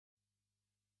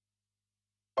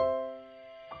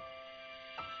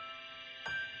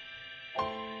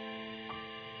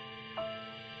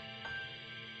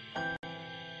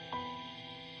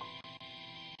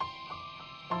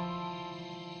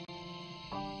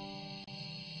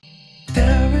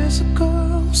There's a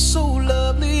girl so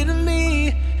lovely to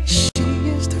me. She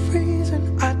is the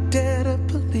reason I dare to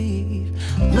believe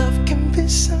love can be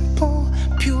simple,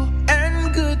 pure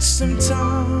and good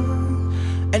sometimes.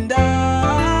 And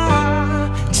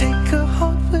I take her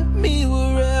heart with me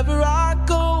wherever I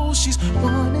go. She's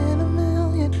one in a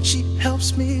million, she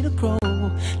helps me to grow.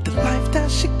 The life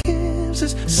that she gives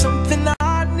is something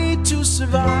I need to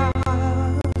survive.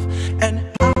 And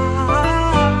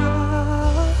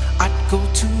I'd go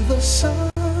to the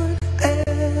sun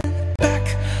and back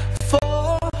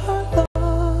for her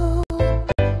love.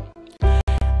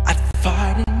 I'd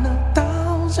fight in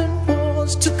 1,000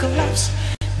 wars to collapse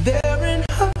there in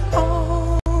her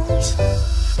arms.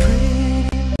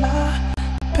 Pretty my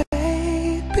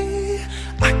baby,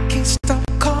 I can't stop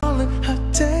calling her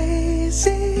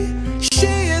Daisy. She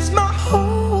is my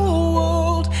whole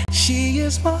world, she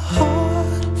is my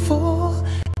heart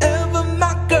forever,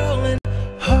 my girl. And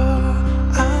her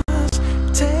eyes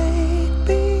take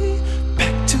me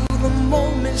back to the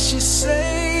moment she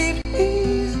saved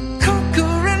me,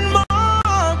 conquering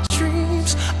my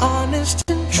dreams, honest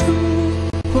and true.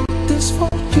 Wrote this for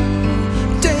you,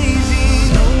 Daisy.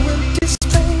 No empty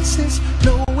spaces,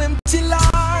 no empty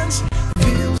lines,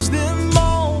 fills them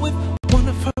all with one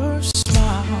of her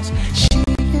smiles. She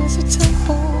is a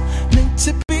temple meant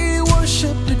to be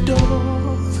worshipped,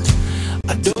 adored,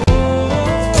 adored.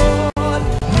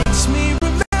 Makes me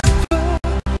remember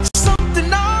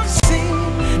something I've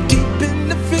seen deep in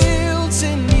the fields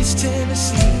in East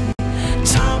Tennessee.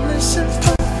 Timeless and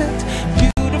perfect,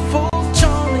 beautiful,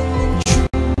 charming and true.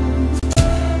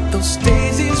 Those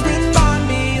daisies remind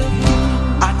me of you.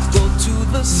 I'd go to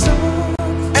the sun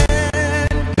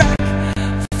and back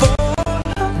for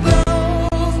her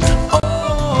love. Oh,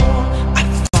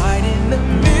 I'd fight in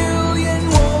 1,000,000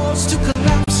 wars to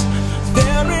collapse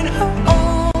there in her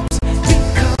arms.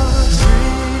 Because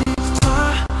pretty my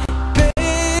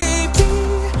baby,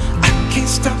 I can't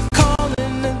stop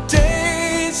calling her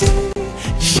Daisy.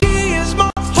 She is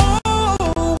my whole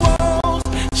world,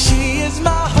 she is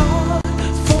my heart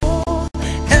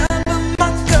forever,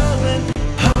 my girl. And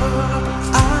her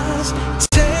eyes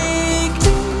take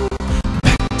me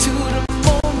back to the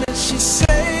moment she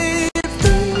saved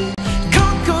me,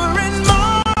 conquering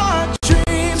my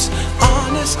dreams,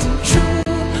 honest and true.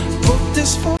 Wrote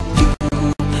this for you,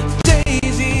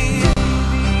 Daisy.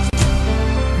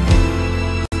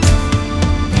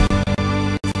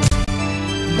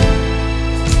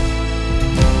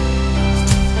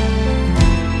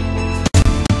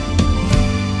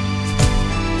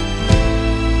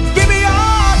 Baby,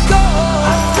 I'll go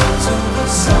to the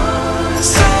sun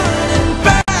and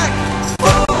back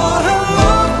for her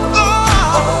love. Oh,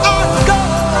 I'll go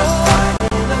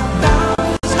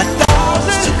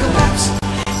 1,000 to collapse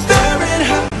there in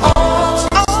her arms.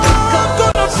 Oh, I'm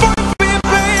gonna fight for you,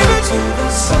 baby. To the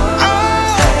sun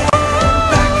and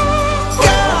back,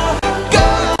 go, go,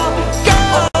 go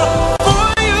for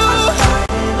you.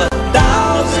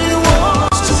 1,000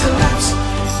 wars to collapse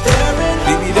there in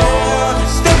her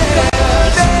arms.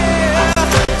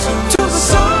 To the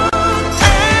sun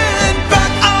and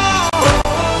back, oh,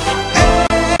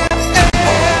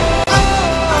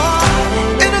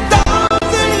 in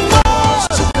 1,000 wars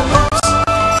to collapse.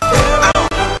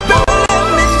 Don't let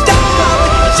me die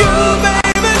with you,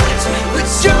 baby,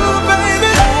 with you,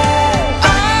 baby.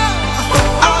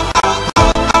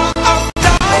 I'm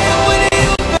dying with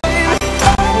you, baby.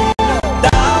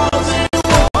 1,000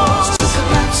 wars to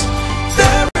collapse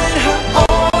there in her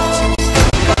arms.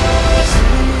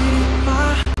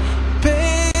 My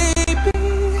baby,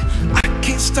 I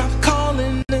can't stop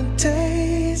calling her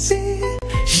Daisy.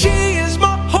 She is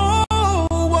my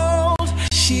whole world,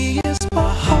 she is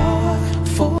my heart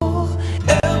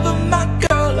forever, my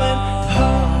girl. And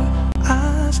her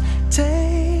eyes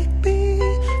take me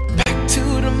back to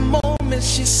the moment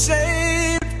she said